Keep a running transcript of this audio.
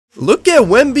Look at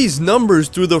Wemby's numbers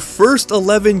through the first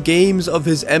 11 games of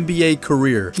his NBA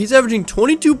career. He's averaging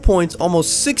 22 points,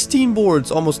 almost 16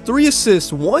 boards, almost 3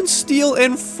 assists, 1 steal,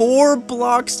 and 4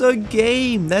 blocks a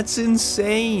game. That's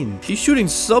insane. He's shooting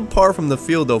subpar from the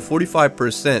field though,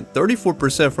 45%.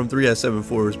 34% from 3 at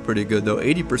 7-4 is pretty good though,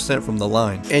 80% from the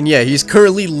line. And yeah, he's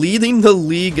currently leading the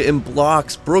league in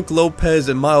blocks. Brook Lopez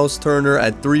and Miles Turner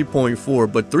at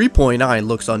 3.4, but 3.9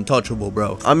 looks untouchable,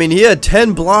 bro. I mean, he had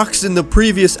 10 blocks in the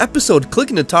previous episode.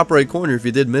 Click in the top right corner if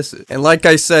you did miss it. And like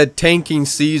I said, tanking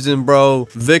season, bro.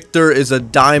 Victor is a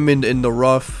diamond in the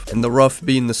rough, and the rough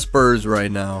being the Spurs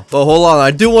right now. But hold on, I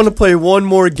do want to play one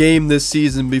more game this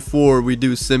season before we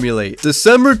do simulate.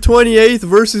 December 28th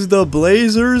versus the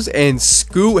Blazers and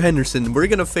Scoot Henderson. We're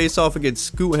gonna face off against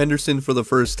Scoot Henderson for the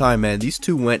first time, man. These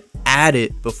two went at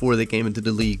it before they came into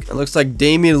the league. It looks like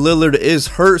Damian Lillard is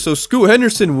hurt, so Scoot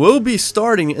Henderson will be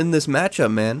starting in this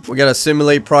matchup, man. We gotta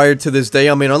simulate prior to this day.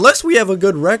 I mean, unless we have a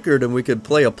good record and we could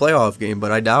play a playoff game,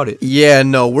 but I doubt it. Yeah,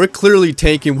 no, we're clearly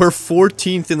tanking. We're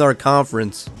 14th in our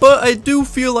conference. But I do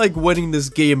feel like winning this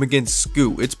game against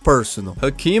Scoot. It's personal.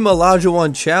 Hakeem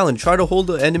Olajuwon challenge. Try to hold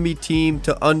the enemy team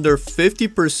to under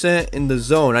 50% in the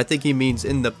zone. I think he means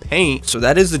in the paint. So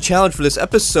that is the challenge for this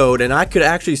episode, and I could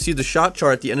actually see the shot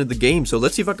chart at the end of the game. So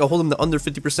let's see if I can hold him to under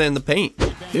 50% in the paint.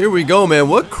 Here we go, man.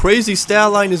 What crazy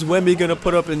stat line is Wemby gonna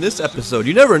put up in this episode?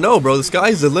 You never know, bro. The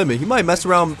sky's the limit. He might mess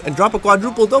around and drop a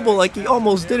quadruple double like he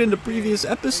almost did in the previous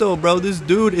episode, bro. This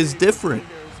dude is different.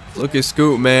 Look at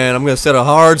Scoot, man. I'm gonna set a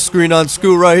hard screen on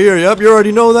Scoot right here. Yep, you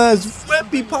already know that.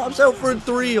 Wemby pops out for a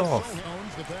 3 off.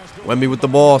 Wemby with the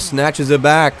ball, snatches it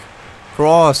back.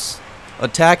 Cross,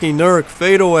 attacking Nurk,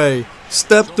 fade away.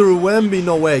 Step through Wemby,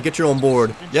 no way. Get your own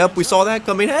board. Yep, we saw that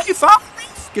coming. Hey, foul!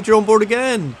 Get your own board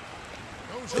again.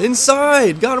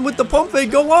 Inside, got him with the pump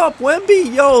fake. Go up,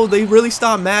 Wemby. Yo, they really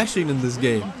stopped mashing in this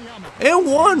game. And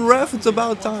one, ref, it's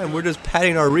about time. We're just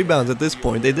padding our rebounds at this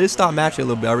point. They did stop matching a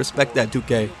little bit. I respect that,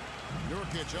 2K.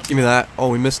 Give me that. Oh,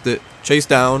 we missed it. Chase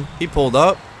down. He pulled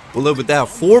up. We'll live with that.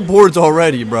 4 boards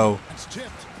already, bro.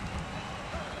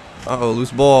 Uh-oh,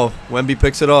 loose ball. Wemby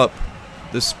picks it up.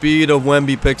 The speed of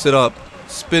Wemby picks it up.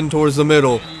 Spin towards the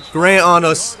middle. Grant on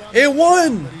us. It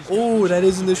won. Oh, that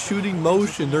isn't the shooting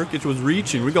motion. Nurkic was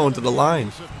reaching. We're going to the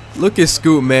line. Look at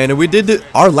Scoot, man. And we did it.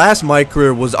 Our last my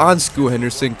career was on Scoot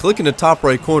Henderson. Click in the top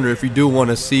right corner if you do want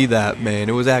to see that, man.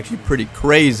 It was actually pretty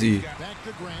crazy.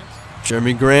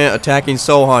 Jeremy Grant attacking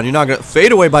Sohan. You're not going to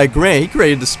fade away by Grant. He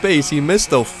created the space. He missed,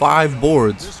 though, 5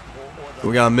 boards.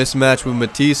 We got a mismatch with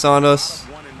Matisse on us.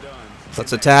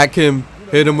 Let's attack him.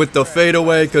 Hit him with the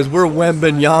fadeaway because we're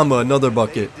Wembanyama. Another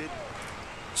bucket.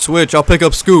 Switch. I'll pick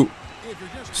up Scoot.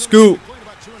 Scoot.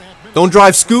 Don't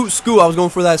drive Scoot. Scoot. I was going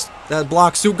for that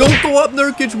block. Scoot. Go up,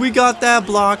 Nurkic. We got that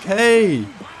block. Hey.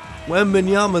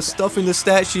 Wembanyama stuffing the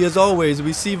stat sheet as always.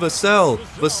 We see Vassell.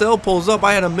 Vassell pulls up.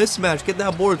 I had a mismatch. Get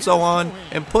that board, Sohan,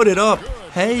 and put it up.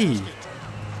 Hey.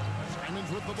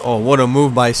 Oh, what a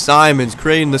move by Simons.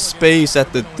 Creating the space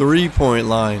at the 3-point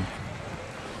line.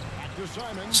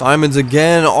 Simons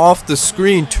again off the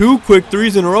screen. 2 quick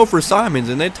 3s in a row for Simons,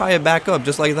 and they tie it back up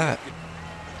just like that.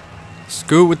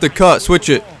 Scoot with the cut. Switch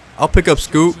it. I'll pick up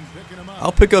Scoot.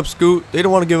 I'll pick up Scoot. They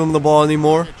don't want to give him the ball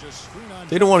anymore.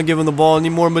 They don't want to give him the ball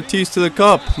anymore. Matisse to the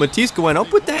cup. Matisse going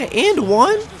up with that and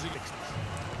one.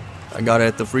 I got it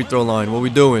at the free throw line. What we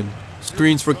doing?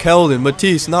 Screens for Keldon.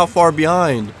 Matisse not far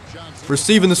behind.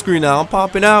 Receiving the screen now. I'm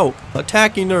popping out.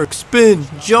 Attacking Nurk. Spin.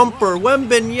 Jumper.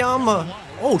 Wembanyama.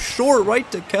 Oh, short right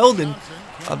to Keldon.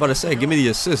 I was about to say, give me the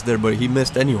assist there, but he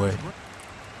missed anyway.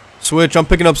 Switch. I'm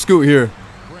picking up Scoot here.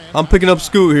 I'm picking up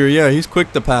Scoot here. Yeah, he's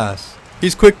quick to pass.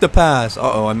 He's quick to pass.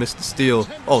 Uh-oh, I missed the steal.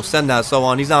 Oh, send that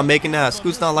Sohan. He's not making that.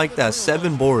 Scoot's not like that.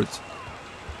 7 boards.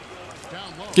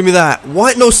 Give me that.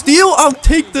 What? No steal? I'll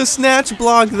take the snatch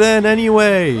block then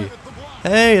anyway.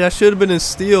 Hey, that should have been a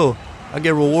steal. I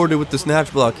get rewarded with the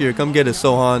snatch block here. Come get it,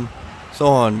 Sohan.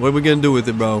 Sohan, what are we going to do with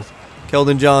it, bro?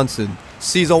 Keldon Johnson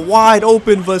sees a wide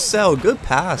open Vassell. Good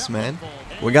pass, man.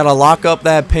 We got to lock up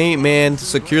that paint, man, to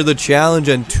secure the challenge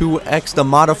and 2x the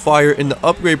modifier in the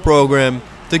upgrade program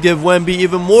to give Wemby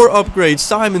even more upgrades.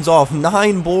 Simons off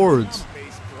 9 boards.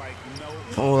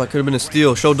 Oh, that could have been a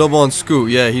steal. Show double on Scoot.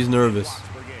 Yeah, he's nervous.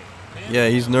 Yeah,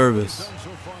 he's nervous.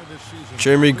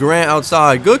 Jeremy Grant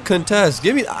outside. Good contest.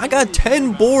 Give me. I got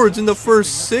 10 boards in the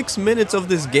first 6 minutes of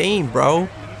this game, bro.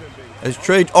 As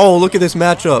Trey. Oh, look at this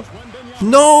matchup.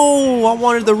 No, I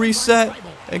wanted the reset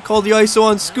and call the ISO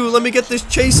on Scoot. Let me get this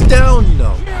chase down.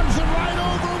 No.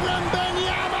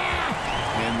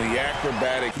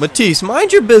 Matisse,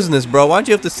 mind your business, bro. Why'd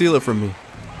you have to steal it from me?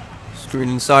 Screen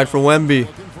inside for Wemby.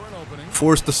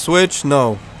 Force the switch.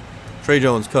 No. Trey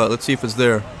Jones cut. Let's see if it's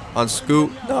there. On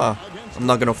Scoot. Nah, I'm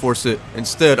not going to force it.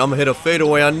 Instead, I'm going to hit a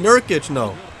fadeaway on Nurkic.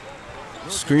 No.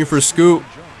 Screen for Scoot.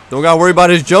 Don't got to worry about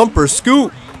his jumper.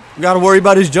 Scoot. Got to worry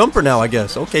about his jumper now, I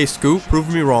guess. Okay, Scoot.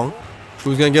 Prove me wrong.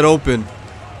 Who's going to get open?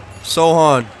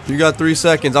 Sohan. You got 3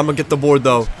 seconds. I'm going to get the board,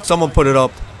 though. Someone put it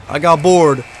up. I got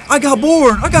bored. I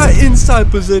got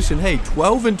inside position. Hey,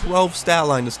 12 and 12 stat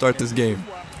line to start this game.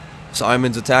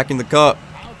 Simon's attacking the cup.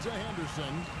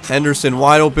 Henderson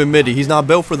wide open midi. He's not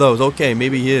built for those. Okay,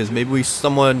 maybe he is. Maybe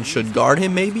someone should guard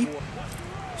him, maybe?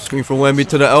 Screen for Wemby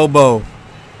to the elbow.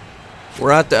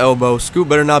 We're at the elbow. Scoot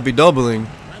better not be doubling.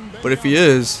 But if he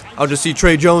is, I'll just see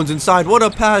Trey Jones inside. What a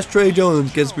pass. Trey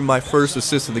Jones gets me my first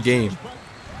assist of the game.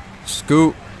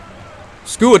 Scoot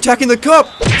attacking the cup.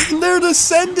 And there to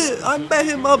send it. I bet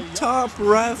him up top,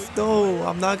 ref. No,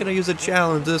 I'm not going to use a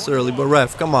challenge this early. But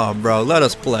ref, come on, bro. Let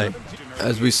us play.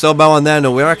 As we sub out on that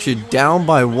note, we're actually down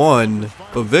by 1.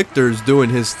 But Victor's doing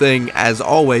his thing as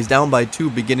always. Down by 2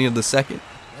 beginning of the second.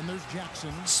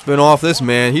 Spin off this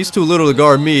man. He's too little to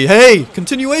guard me. Hey,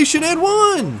 continuation and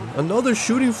 1. Another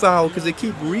shooting foul because they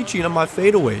keep reaching on my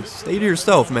fadeaways. Stay to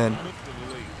yourself, man.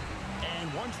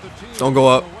 Don't go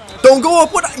up. Don't go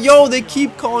up. What? Yo, they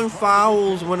keep calling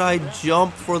fouls when I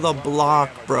jump for the block,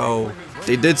 bro.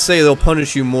 They did say they'll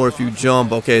punish you more if you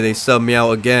jump. Okay, they subbed me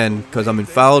out again because I'm in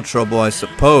foul trouble, I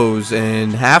suppose.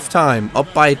 And halftime,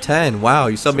 up by 10. Wow,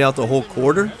 you subbed me out the whole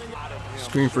quarter?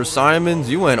 Screen for Simons.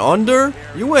 You went under?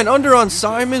 You went under on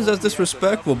Simons? That's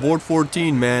disrespectful. Board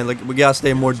 14, man. Like, we gotta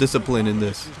stay more disciplined in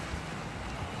this.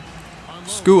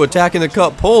 Scoot attacking the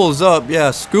cup. Pulls up.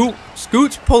 Yeah,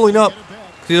 Scoot's pulling up.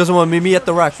 He doesn't want to meet me at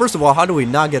the rack. First of all, how do we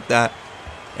not get that?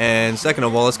 And second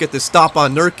of all, let's get this stop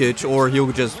on Nurkic or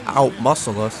he'll just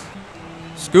out-muscle us.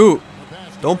 Scoot,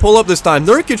 don't pull up this time.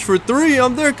 Nurkic for 3.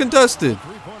 I'm there contested.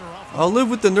 I'll live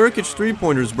with the Nurkic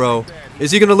 3-pointers, bro.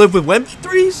 Is he going to live with Wemby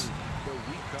 3s?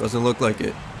 Doesn't look like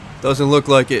it. Doesn't look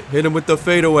like it. Hit him with the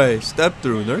fadeaway. Step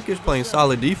through. Nurkic playing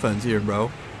solid defense here,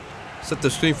 bro. Set the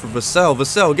screen for Vassell.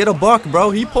 Vassell, get a buck,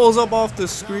 bro. He pulls up off the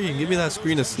screen. Give me that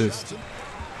screen assist.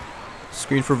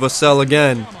 Screen for Vassell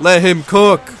again. Let him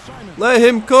cook. Let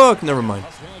him cook. Never mind.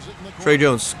 Trey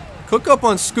Jones. Cook up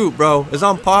on Scoot, bro. As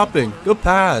I'm popping. Good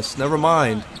pass. Never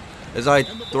mind. As I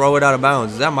throw it out of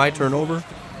bounds. Is that my turnover?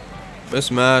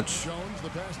 Mismatch.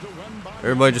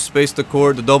 Everybody just space the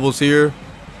court. The double's here.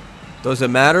 Does it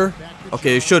matter?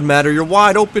 Okay, it should matter. You're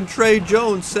wide open. Trey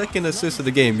Jones. Second assist of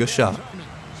the game. Good shot.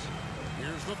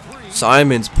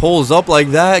 Simons pulls up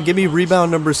like that. Give me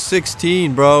rebound number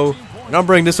 16, bro. And I'm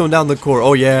bringing this one down the court.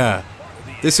 Oh, yeah.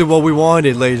 This is what we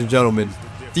wanted, ladies and gentlemen.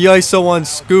 The ISO on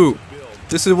Scoot.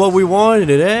 This is what we wanted.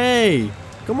 Hey.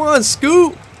 Come on,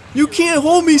 Scoot. You can't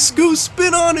hold me, Scoot.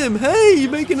 Spin on him. Hey,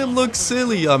 you're making him look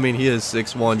silly. I mean, he is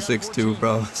 6'1", 6'2",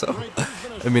 bro. So,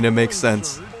 I mean, it makes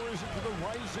sense.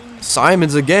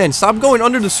 Simons again. Stop going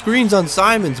under the screens on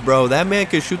Simons, bro. That man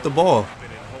can shoot the ball.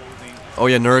 Oh,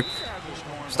 yeah, Nurk.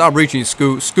 Stop reaching,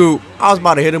 Scoot. Scoot. I was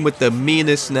about to hit him with the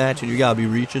meanest snatch, and you got to be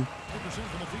reaching.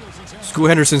 Scoot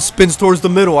Henderson spins towards the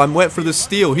middle. I'm wet for the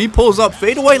steal. He pulls up.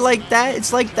 Fade away like that.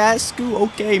 It's like that, Scoot.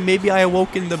 Okay, maybe I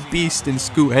awoken the beast in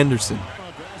Scoot Henderson.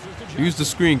 Use the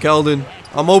screen, Keldon.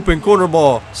 I'm open. Corner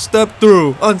ball. Step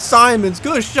through. On Simons.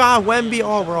 Good shot. Wemby.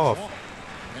 Oh, we're off.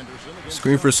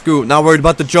 Screen for Scoot. Not worried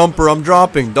about the jumper. I'm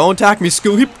dropping. Don't attack me,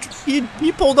 Scoot.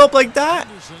 He pulled up like that.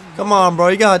 Come on, bro.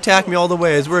 You got to attack me all the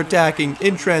way as we're attacking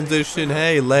in transition.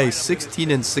 Hey, lay.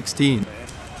 16 and 16.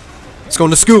 Let's go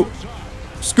into Scoot.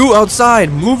 Scoot outside,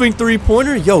 moving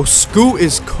 3-pointer. Yo, Scoot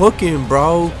is cooking,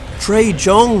 bro. Trey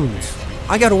Jones.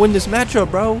 I got to win this matchup,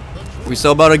 bro. We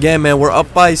sub out again, man. We're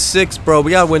up by 6, bro.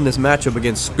 We got to win this matchup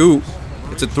against Scoot.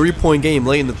 It's a 3-point game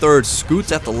late in the third.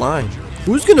 Scoot's at the line.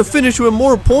 Who's going to finish with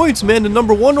more points, man? The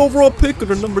number 1 overall pick or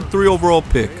the number 3 overall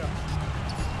pick?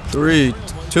 3,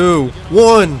 2,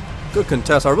 1. Good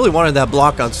contest. I really wanted that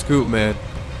block on Scoot, man.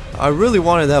 I really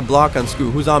wanted that block on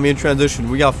Scoot. Who's on me in transition?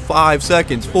 We got 5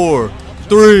 seconds. 4,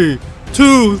 3,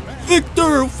 2,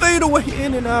 Victor, fade away,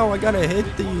 in and out. I gotta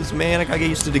hit these, man. I gotta get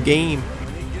used to the game.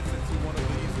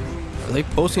 Are they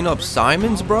posting up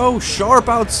Simons, bro? Sharp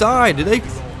outside. Did they?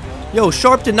 Yo,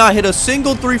 Sharp did not hit a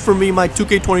single 3 for me. My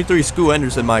 2K23 Scoot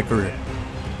Henderson, my career.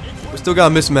 We still got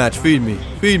a mismatch. Feed me.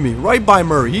 Feed me. Right by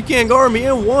Murray. He can't guard me.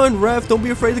 And 1, ref. Don't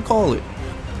be afraid to call it.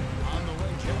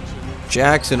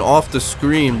 Jackson off the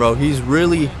screen, bro. He's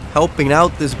really helping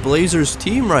out this Blazers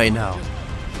team right now.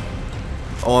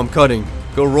 Oh, I'm cutting.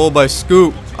 Go roll by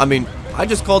Scoot. I mean, I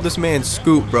just called this man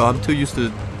Scoot, bro. I'm too used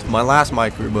to my last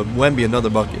mic career, but Wemby, another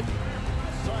bucket.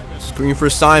 Screen for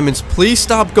Simons. Please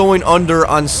stop going under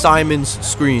on Simons'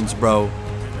 screens, bro.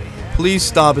 Please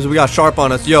stop as we got Sharp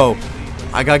on us. Yo,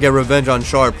 I gotta get revenge on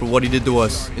Sharp for what he did to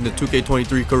us in the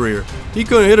 2K23 career. He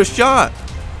couldn't hit a shot.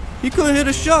 He couldn't hit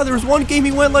a shot. There was one game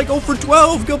he went like 0 for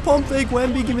 12. Good pump fake,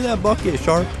 Wemby. Give me that bucket,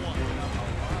 Sharp.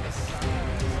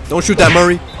 Don't shoot that,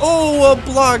 Murray. Oh, a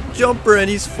block jumper, and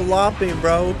he's flopping,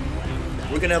 bro.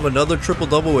 We're gonna have another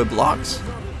triple-double with blocks.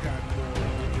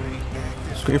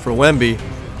 Screen for Wemby.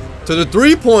 To the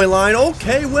three-point line.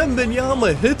 Okay,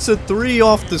 Wembanyama hits a three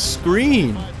off the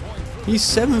screen. He's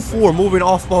 7'4", moving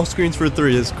off-ball screens for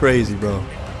three. It's crazy, bro.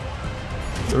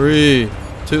 3,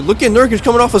 2. Look at Nurkic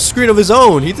coming off a screen of his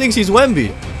own. He thinks he's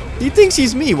Wemby. He thinks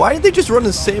he's me. Why did they just run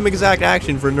the same exact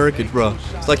action for Nurkic, bro?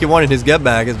 It's like he wanted his get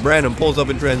back as Brandon pulls up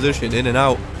in transition, in and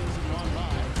out.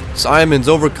 Simons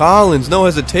over Collins, no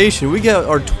hesitation. We got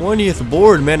our 20th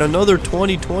board, man. Another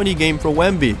 20-20 game for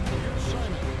Wemby.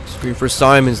 Screen for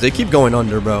Simons. They keep going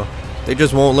under, bro. They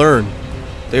just won't learn.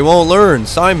 They won't learn.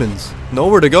 Simons.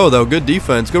 Nowhere to go, though. Good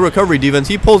defense. Good recovery defense.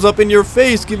 He pulls up in your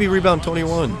face. Give me rebound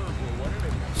 21.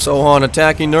 Sohan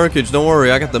attacking Nurkic. Don't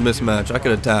worry. I got the mismatch. I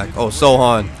could attack. Oh,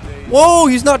 Sohan. Whoa,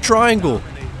 he's not triangle.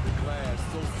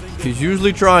 He's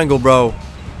usually triangle, bro.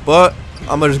 But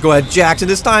I'm going to just go ahead Jackson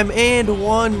this time. And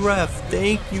one, ref.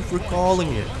 Thank you for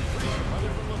calling it.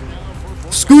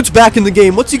 Scoot's back in the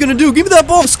game. What's he going to do? Give me that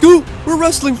ball, Scoot. We're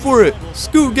wrestling for it.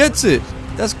 Scoot gets it.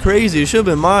 That's crazy. It should have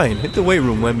been mine. Hit the weight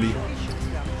room, Wemby.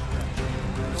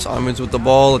 Simons with the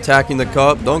ball, attacking the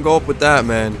cup. Don't go up with that,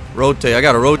 man. Rotate. I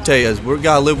got to rotate as we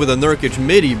got to live with a Nurkic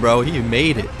midi, bro. He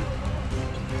made it.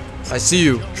 I see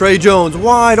you. Trey Jones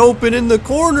wide open in the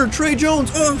corner. Trey Jones.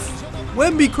 Oof.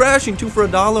 Wemby crashing. 2 for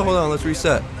 $1. Hold on. Let's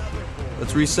reset.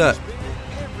 Let's reset.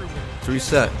 Let's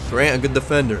reset. Grant, a good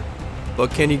defender. But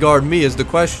can he guard me is the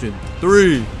question.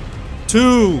 3,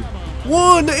 2,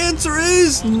 1. The answer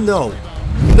is no.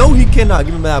 No, he cannot.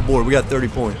 Give me that board. We got 30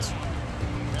 points.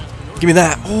 Give me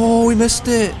that. Oh, we missed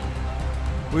it.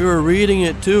 We were reading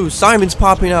it too. Simon's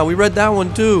popping out. We read that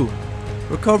one too.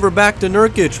 Recover back to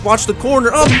Nurkic. Watch the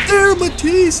corner. Up there,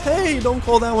 Matisse. Hey, don't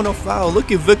call that one a foul.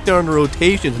 Look at Victor on the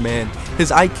rotations, man.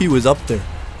 His IQ is up there.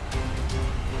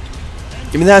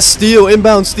 Give me that steal.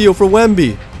 Inbound steal for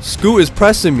Wemby. Scoot is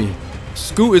pressing me.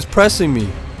 Scoot is pressing me.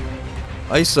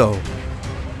 ISO.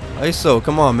 ISO.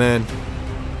 Come on, man.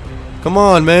 Come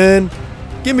on, man.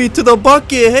 Give me to the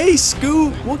bucket. Hey,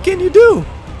 Scoot. What can you do?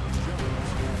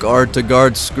 Guard to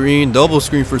guard screen. Double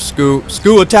screen for Scoot.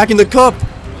 Scoot attacking the cup.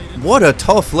 What a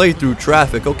tough lay through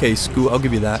traffic. Okay, Scoot. I'll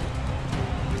give you that.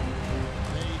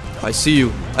 I see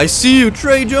you. I see you.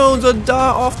 Trey Jones, a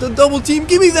dot off the double team.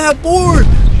 Give me that board.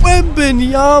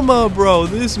 Wembanyama, bro.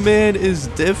 This man is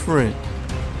different.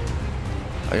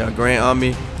 I got Grant on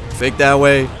me. Fake that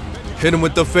way. Hit him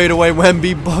with the fadeaway.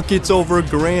 Wemby buckets over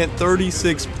Grant.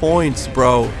 36 points,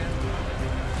 bro.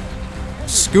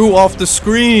 Scoot off the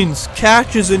screens.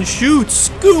 Catches and shoots.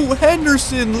 Scoot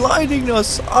Henderson lighting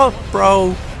us up,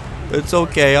 bro. It's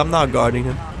okay. I'm not guarding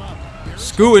him.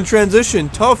 Scoot in transition.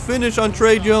 Tough finish on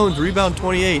Trey Jones. Rebound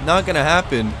 28. Not going to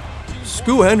happen.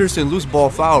 Scoot Henderson. Loose ball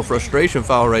foul. Frustration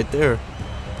foul right there.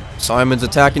 Simons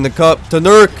attacking the cup to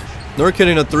Nurk. Nurk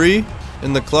hitting a 3.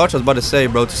 In the clutch. I was about to say,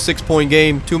 bro, it's a 6-point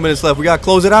game. 2 minutes left. We got to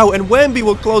close it out. And Wemby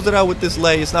will close it out with this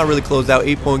lay. It's not really closed out.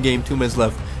 8-point game. 2 minutes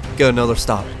left. Get another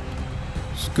stop.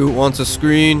 Scoot wants a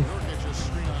screen.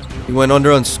 He went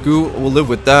under on Scoot. We'll live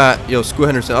with that. Yo, Scoot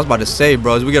Henderson. I was about to say,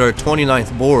 bro, as we get our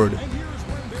 29th board.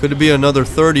 Could it be another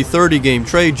 30-30 game?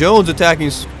 Trey Jones attacking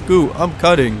Scoot. I'm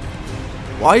cutting.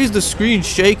 Why is the screen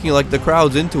shaking like the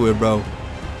crowd's into it, bro?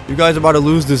 You guys are about to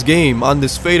lose this game on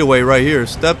this fadeaway right here.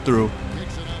 Step through.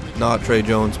 Not Trey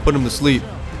Jones. Put him to sleep.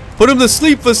 Put him to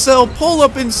sleep, Vassell. Pull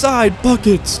up inside.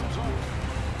 Buckets.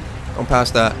 Don't pass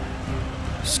that.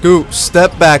 Scoot.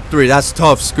 Step back 3. That's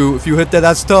tough, Scoot. If you hit that,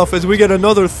 that's tough. As we get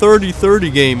another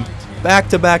 30-30 game.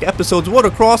 Back-to-back episodes. What a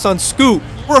cross on Scoot.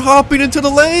 We're hopping into the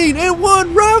lane. And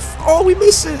one, ref. Oh, we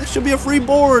miss it. It should be a free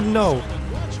board. No.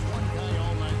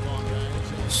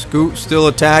 Scoot still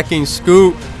attacking.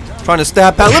 Scoot. Trying to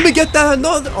stab out. Let me get that.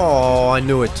 Another. Oh, I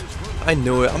knew it. I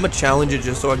knew it. I'm going to challenge it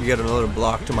just so I can get another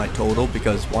block to my total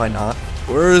because why not?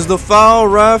 Where is the foul,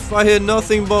 ref? I hit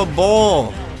nothing but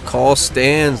ball. Call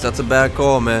stands. That's a bad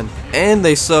call, man. And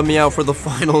they sub me out for the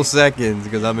final seconds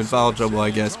because I'm in foul trouble, I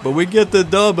guess. But we get the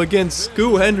dub against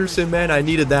Scoot Henderson, man. I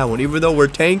needed that one. Even though we're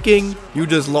tanking, you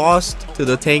just lost to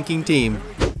the tanking team.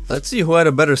 Let's see who had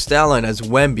a better stat line as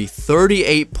Wemby.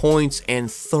 38 points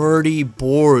and 30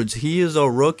 boards. He is a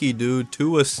rookie, dude.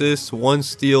 2 assists, 1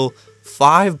 steal.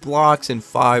 5 blocks and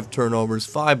 5 turnovers.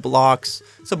 5 blocks.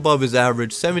 It's above his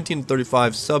average.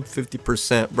 17-35, sub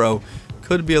 50%, bro.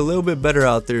 Could be a little bit better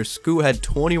out there. Scoot had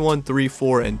 21, 3,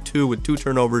 4, and 2 with 2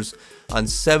 turnovers on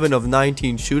 7 of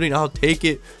 19 shooting. I'll take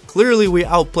it. Clearly, we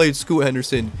outplayed Scoot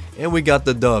Henderson, and we got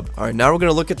the dub. All right, now we're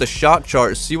going to look at the shot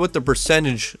chart, see what the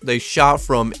percentage they shot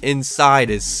from inside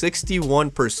is.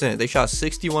 61%. They shot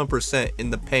 61% in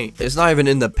the paint. It's not even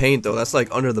in the paint, though. That's like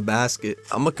under the basket.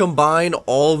 I'm going to combine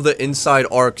all of the inside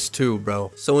arcs, too,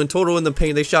 bro. So in total in the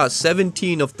paint, they shot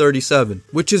 17 of 37,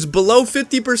 which is below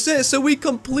 50%. So we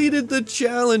completed the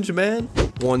challenge, man.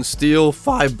 1 steal,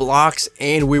 5 blocks,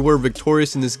 and we were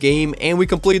victorious in this game, and we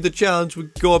completed the challenge. We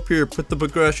go up here, put the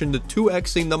progression to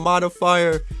 2xing the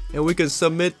modifier, and we can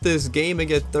submit this game and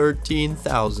get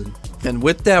 13,000. And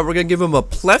with that, we're gonna give him a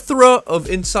plethora of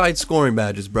inside scoring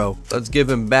badges, bro. Let's give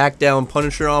him back down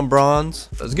Punisher on bronze.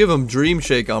 Let's give him Dream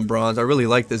Shake on bronze. I really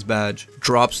like this badge.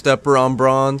 Drop Stepper on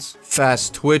bronze.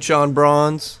 Fast Twitch on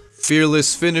bronze.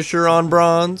 Fearless Finisher on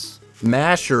bronze.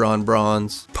 Masher on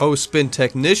bronze. Post Spin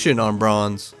Technician on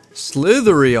bronze.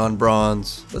 Slithery on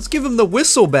bronze. Let's give him the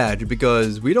Whistle badge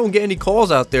because we don't get any calls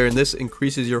out there, and this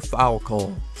increases your foul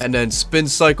call. And then Spin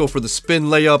Cycle for the spin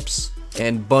layups,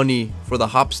 and Bunny for the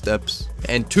hop steps,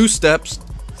 and 2 steps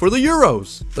for the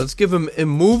Euros. Let's give him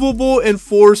Immovable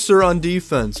Enforcer on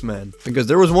defense, man, because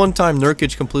there was one time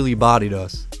Nurkic completely bodied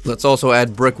us. Let's also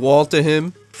add Brick Wall to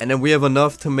him. And then we have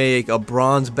enough to make a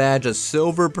bronze badge, a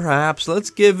silver perhaps. Let's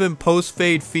give him Post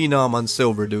Fade Phenom on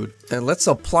silver, dude. And let's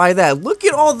apply that. Look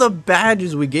at all the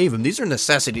badges we gave him. These are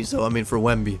necessities, though, I mean, for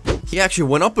Wemby. He actually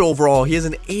went up overall. He has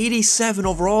an 87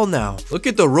 overall now. Look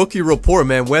at the rookie report,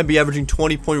 man. Wemby averaging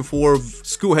 20.4.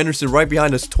 Scoot Henderson right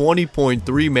behind us,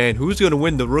 20.3, man. Who's going to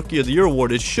win the Rookie of the Year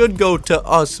award? It should go to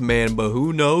us, man, but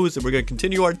who knows? And we're going to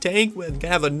continue our tank and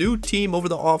have a new team over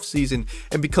the offseason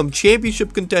and become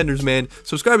championship contenders, man.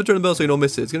 Subscribe and turn the bell so you don't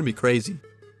miss it. It's going to be crazy.